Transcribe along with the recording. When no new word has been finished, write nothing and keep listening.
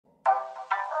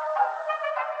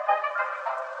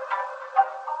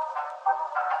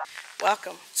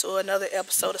Welcome to another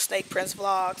episode of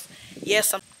SnakePrinceVlogs.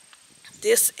 Yes,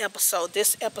 this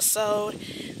episode,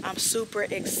 I'm super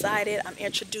excited. I'm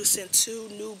introducing 2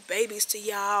 new babies to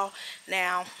y'all.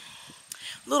 Now,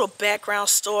 little background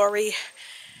story.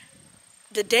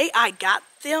 The day I got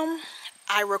them,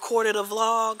 I recorded a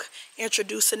vlog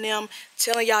introducing them,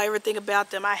 telling y'all everything about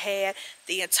them. I had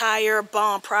the entire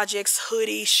Bomb Projects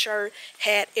hoodie, shirt,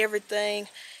 hat, everything.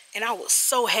 And I was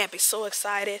so happy, so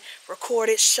excited.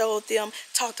 Recorded, showed them,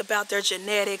 talked about their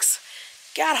genetics.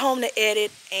 Got home to edit,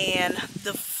 and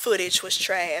the footage was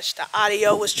trash. The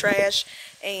audio was trash.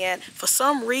 And for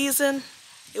some reason,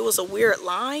 it was a weird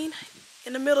line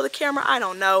in the middle of the camera. I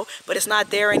don't know, but it's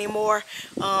not there anymore.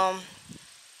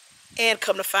 And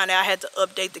come to find out, I had to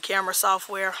update the camera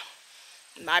software.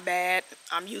 My bad.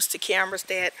 I'm used to cameras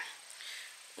that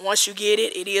once you get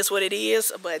it, it is what it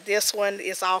is. But this one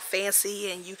is all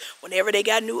fancy, and whenever they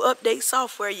got new update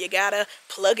software, you gotta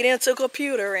plug it into a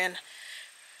computer and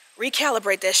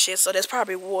recalibrate that shit. So that's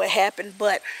probably what happened,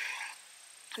 but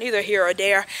neither here or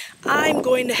there. I'm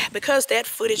going to, because that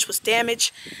footage was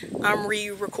damaged, I'm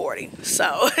re-recording.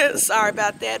 So sorry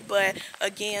about that, but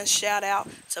again, shout out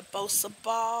to Bosa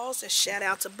Balls and shout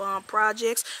out to Bomb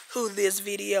Projects, who this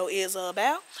video is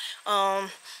about.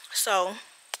 So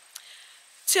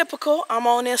typical, I'm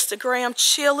on Instagram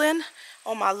chilling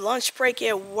on my lunch break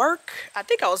at work. I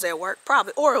think I was at work,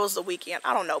 probably, or it was the weekend.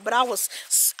 I don't know, but I was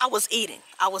eating.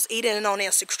 I was eating and on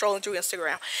Instagram, strolling through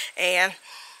Instagram, and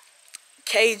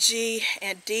KG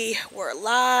and D were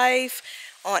live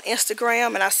on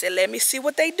Instagram, and I said, let me see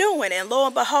what they doing. And lo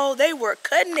and behold, they were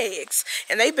cutting eggs,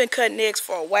 and they've been cutting eggs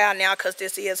for a while now, because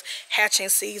this is hatching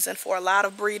season for a lot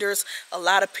of breeders. A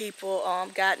lot of people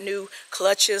got new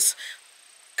clutches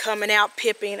coming out,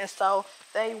 pipping, and so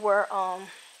they were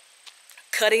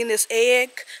cutting this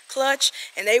egg clutch,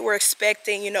 and they were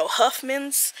expecting, you know,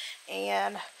 Huffmans,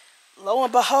 and lo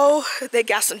and behold, they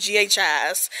got some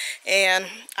GHIs. And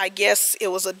I guess it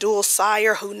was a dual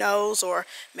sire, who knows, or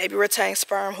maybe retained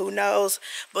sperm, who knows.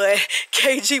 But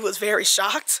KG was very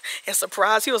shocked and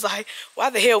surprised. He was like, why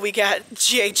the hell we got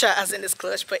GHIs in this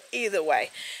clutch? But either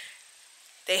way,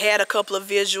 they had a couple of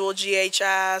visual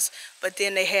GHIs, but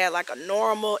then they had like a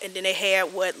normal, and then they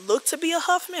had what looked to be a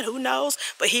Huffman, who knows,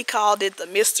 but he called it the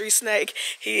mystery snake.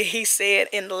 He said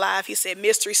in the live, he said,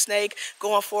 mystery snake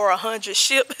going for 100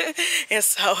 ship. And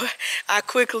so I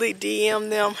quickly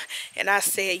DM'd them, and I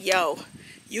said, yo,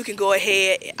 you can go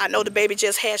ahead. I know the baby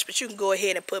just hatched, but you can go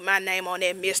ahead and put my name on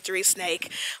that mystery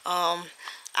snake.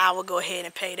 I will go ahead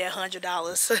and pay that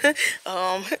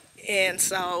 $100. And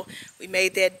so we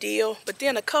made that deal. But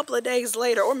then a couple of days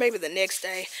later, or maybe the next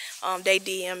day, they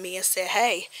DM'd me and said,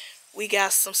 hey, we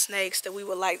got some snakes that we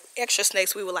would like, extra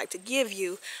snakes we would like to give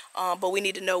you, but we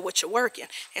need to know what you're working.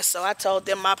 And so I told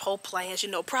them my whole plans, you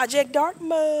know, Project Dark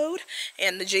Mode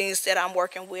and the genes that I'm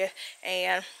working with.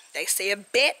 And they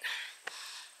said, bet.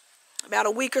 About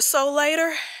a week or so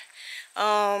later,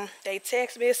 they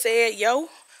text me and said, yo,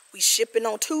 we shipping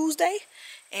on Tuesday.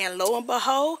 And lo and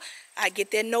behold, I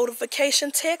get that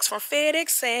notification text from FedEx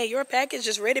saying your package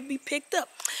is ready to be picked up.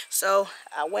 So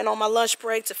I went on my lunch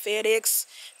break to FedEx,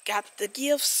 got the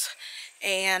gifts,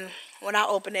 and when I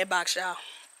opened that box, y'all,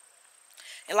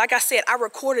 and like I said, I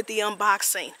recorded the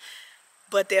unboxing,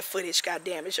 but that footage got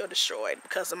damaged or destroyed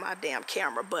because of my damn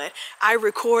camera. But I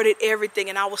recorded everything,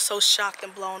 and I was so shocked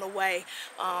and blown away.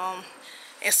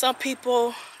 And some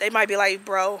people, they might be like,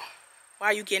 bro, why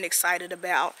are you getting excited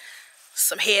about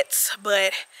some hits?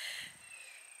 But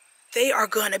they are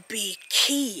going to be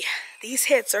key. These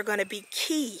hits are going to be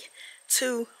key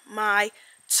to my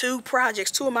two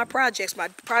of my projects. My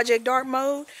Project Dark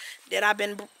Mode that I've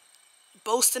been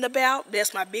boasting about.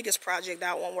 That's my biggest project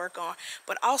I want to work on.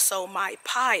 But also my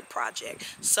Pied project.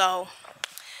 So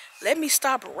let me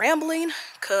stop rambling,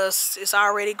 because it's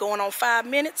already going on 5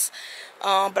 minutes.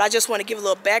 But I just want to give a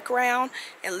little background,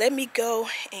 and let me go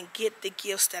and get the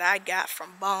gifts that I got from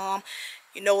Bomb.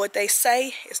 You know what they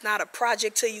say, it's not a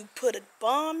project till you put a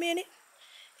bomb in it.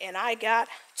 And I got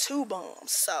 2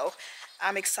 bombs. So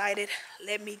I'm excited.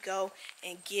 Let me go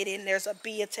and get in. There's a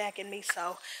bee attacking me,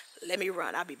 so let me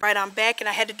run. I'll be right. I'm back, and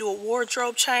I had to do a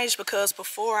wardrobe change, because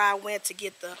before I went to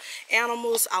get the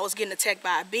animals, I was getting attacked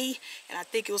by a bee, and I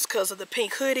think it was because of the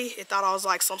pink hoodie. It thought I was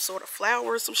like some sort of flower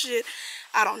or some shit.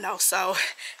 I don't know. So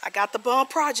I got the Bomb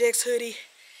Projects hoodie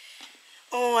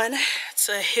on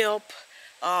to help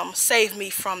save me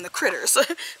from the critters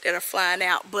that are flying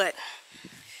out. But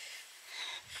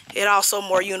it also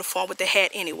more uniform with the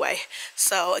hat anyway.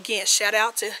 So again, shout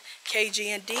out to KG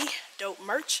and D, dope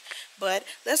merch. But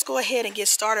let's go ahead and get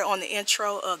started on the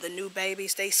intro of the new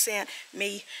babies. They sent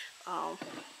me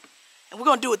And we're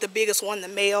gonna do it the biggest one, the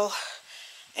male.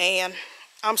 And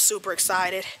I'm super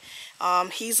excited.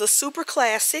 He's a super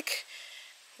classic,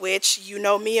 which you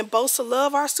know me and Bosa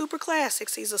love our super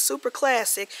classics. He's a super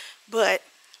classic, but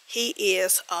he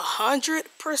is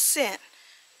 100%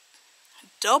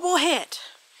 double het,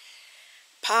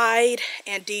 pied,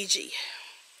 and DG.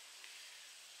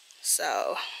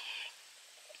 So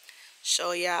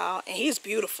show y'all, and he's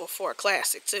beautiful for a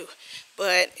classic too,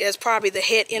 but it's probably the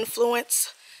het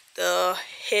influence, the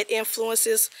het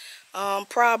influences,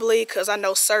 probably, because I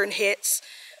know certain hets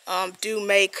do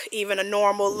make even a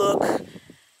normal look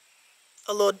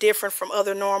a little different from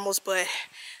other normals. But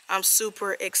I'm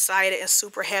super excited and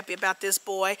super happy about this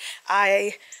boy.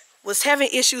 I was having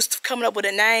issues coming up with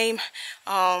a name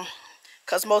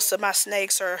because most of my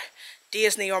snakes are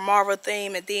Disney or Marvel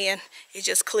theme, and then it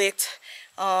just clicked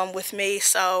with me.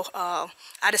 So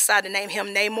I decided to name him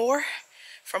Namor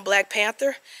from Black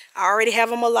Panther. I already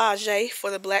have a Melage for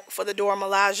the Dora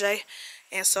Melage,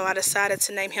 and so I decided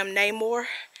to name him Namor.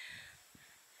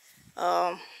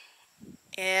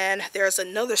 And there's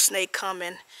another snake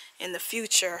coming in the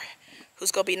future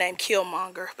who's going to be named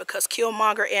Killmonger, because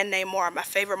Killmonger and Namor are my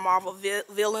favorite Marvel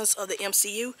villains of the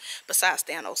MCU, besides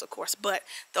Thanos, of course. But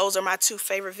those are my two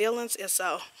favorite villains, and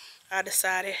so I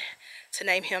decided to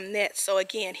name him that. So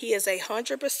again, he is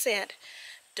 100%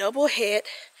 double het,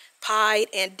 pied,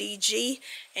 and DG,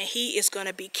 and he is going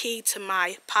to be key to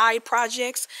my pied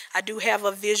projects. I do have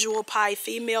a visual pied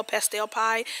female, pastel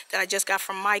pied, that I just got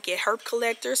from Mike at Herp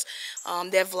Collectors.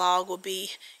 That vlog will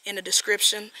be in the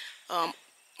description,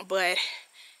 but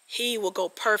he will go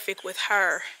perfect with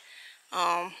her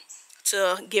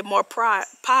to get more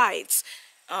pieds.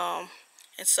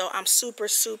 And so I'm super,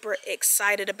 super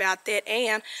excited about that.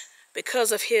 And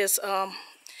because of his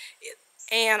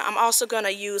and I'm also going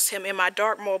to use him in my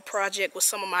dark mode project with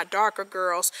some of my darker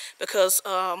girls, because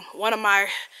one of my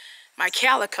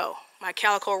Calico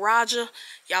Raja,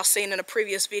 y'all seen in a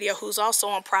previous video, who's also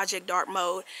on Project Dark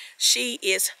Mode, she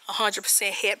is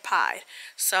 100% het pied.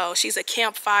 So she's a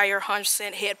campfire,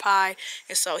 100% het pied,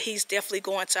 and so he's definitely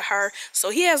going to her. So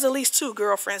he has at least 2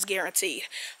 girlfriends guaranteed.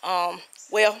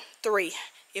 Well, 3,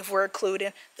 if we're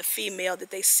including the female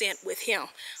that they sent with him.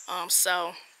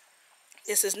 So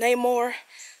this is Namor.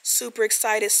 Super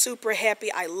excited, super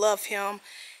happy. I love him.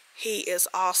 He is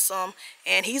awesome,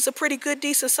 and he's a pretty good,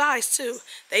 decent size too.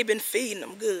 They've been feeding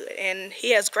him good, and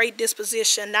he has great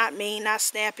disposition, not mean, not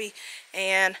snappy,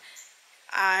 and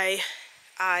I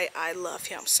love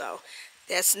him. So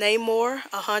that's Namor,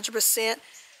 100%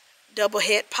 double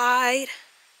het pied,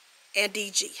 and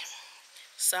DG.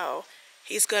 So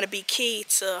he's going to be key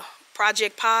to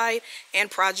Project Pied and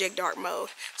Project Dark Mode.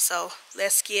 So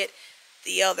let's get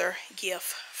the other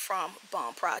gift from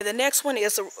Bomb Project. The next one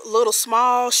is a little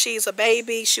small. She's a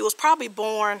baby. She was probably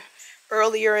born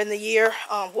earlier in the year.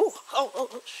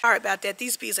 Sorry about that.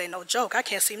 These bees ain't no joke. I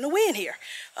can't seem to win here.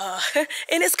 And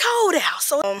it's cold out.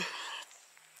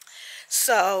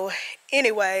 So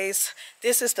anyways,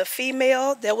 this is the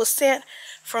female that was sent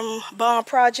from Bomb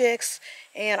Projects,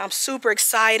 and I'm super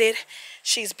excited.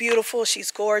 She's beautiful,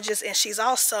 she's gorgeous, and she's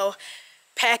also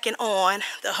packing on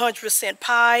the 100%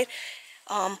 pied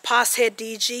Pos Het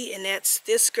DG, and that's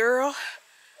this girl.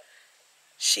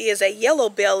 She is a yellow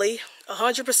belly,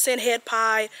 100% het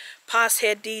pied, Pos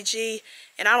Het DG,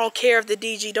 and I don't care if the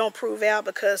DG don't prove out,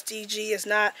 because DG is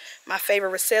not my favorite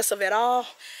recessive at all.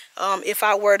 If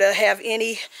I were to have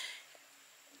any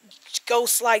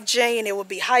ghosts like Jane, it would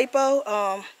be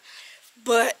hypo.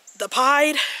 But the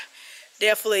pied,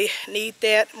 definitely need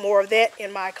that, more of that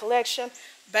in my collection.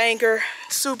 Banger,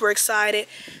 super excited.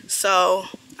 So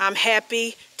I'm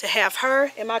happy to have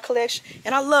her in my collection.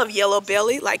 And I love yellow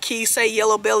belly, like Key say,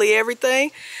 yellow belly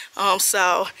everything.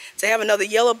 So to have another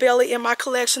yellow belly in my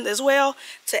collection as well,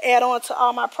 to add on to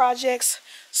all my projects,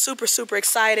 super, super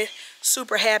excited,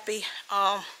 super happy.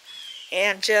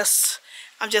 And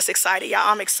I'm just excited, y'all.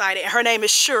 I'm excited. And her name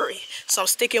is Shuri. So I'm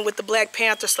sticking with the Black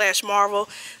Panther / Marvel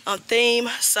theme.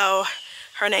 So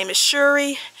her name is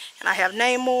Shuri, and I have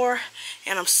Namor,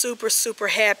 and I'm super, super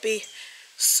happy,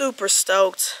 super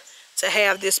stoked to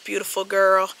have this beautiful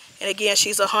girl. And again,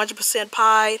 she's 100%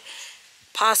 pied,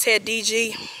 Pos Het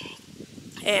DG,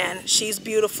 and she's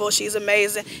beautiful, she's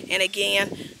amazing, and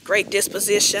again, great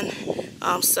disposition.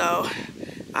 So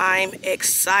I'm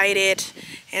excited.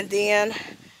 And then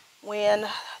when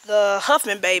the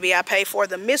Huffman baby I pay for,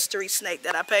 the mystery snake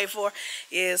that I pay for,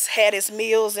 had his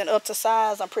meals and up to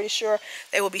size, I'm pretty sure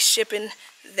they will be shipping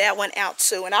that one out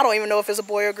too. And I don't even know if it's a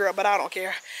boy or girl, but I don't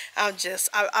care.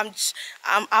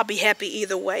 I'll be happy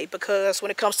either way, because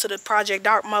when it comes to the Project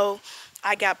Dark Mode,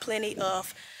 I got plenty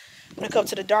of when it comes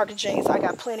to the darker jeans, I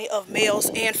got plenty of males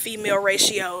and female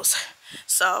ratios.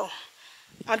 So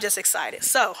I'm just excited.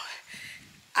 So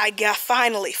I got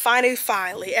finally,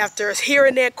 after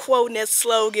hearing that quote and that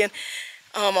slogan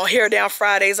on Hair Down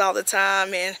Fridays all the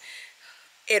time, and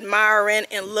admiring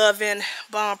and loving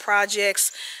Bomb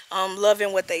Projects,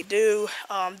 loving what they do,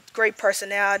 great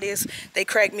personalities. They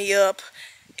crack me up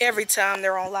every time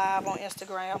they're on live on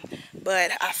Instagram.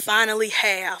 But I finally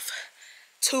have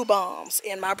 2 bombs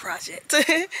in my project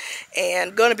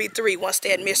and gonna be 3 once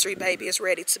that mystery baby is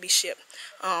ready to be shipped.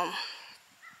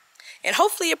 And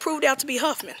hopefully it proved out to be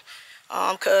Huffman,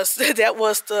 because that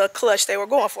was the clutch they were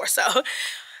going for. So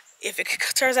if it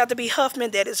turns out to be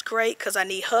Huffman, that is great, because I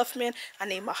need Huffman, I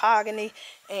need mahogany,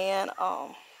 and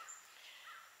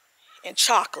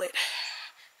chocolate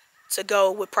to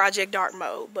go with Project Dark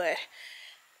Mode. But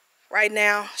right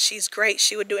now, she's great.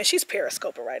 She would do it. And she's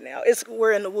periscoping right now.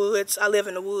 We're in the woods. I live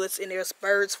in the woods, and there's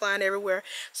birds flying everywhere.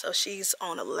 So she's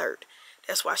on alert.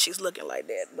 That's why she's looking like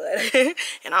that. But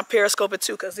and I'm periscoping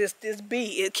too, because this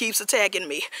bee, it keeps attacking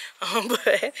me.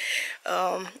 But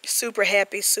super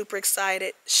happy, super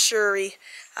excited. Shuri,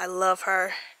 I love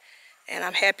her, and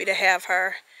I'm happy to have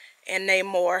her and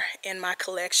Namor in my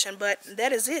collection. But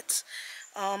that is it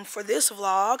for this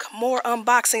vlog. More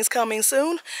unboxings coming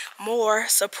soon, more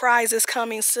surprises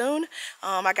coming soon.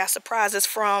 I got surprises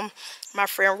from my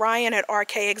friend Ryan at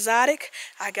RK Exotic.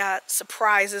 I got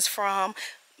surprises from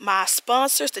my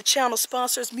sponsors, the channel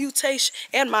sponsors, Mutation,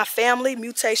 and my family,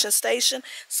 Mutation Station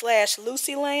 /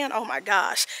 Lucyland. Oh my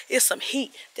gosh, it's some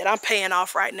heat that I'm paying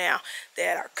off right now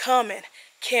that are coming.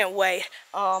 Can't wait.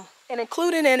 And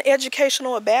including an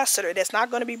educational ambassador that's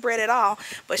not going to be Brett at all,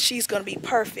 but she's going to be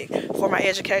perfect for my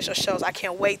educational shows. I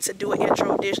can't wait to do an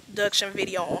introduction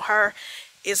video on her.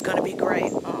 It's going to be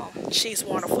great. She's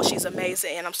wonderful. She's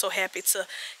amazing, and I'm so happy to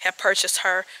have purchased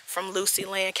her from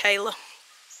Lucyland, Kayla.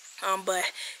 But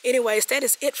anyways, that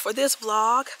is it for this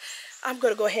vlog. I'm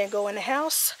going to go ahead and go in the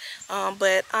house.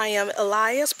 But I am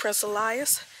Elias, Prince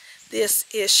Elias. This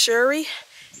is Shuri,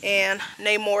 and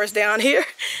Namor is down here.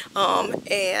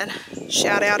 And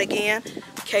shout out again,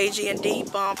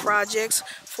 KG&D Bomb Projects,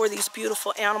 for these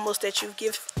beautiful animals that you've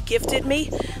gifted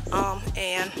me.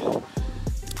 And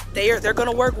they're going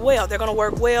to work well. They're going to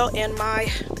work well in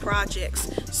my projects.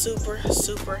 Super,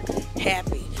 super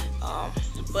happy.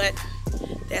 But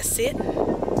that's it.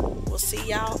 We'll see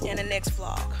y'all in the next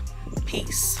vlog.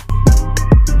 Peace.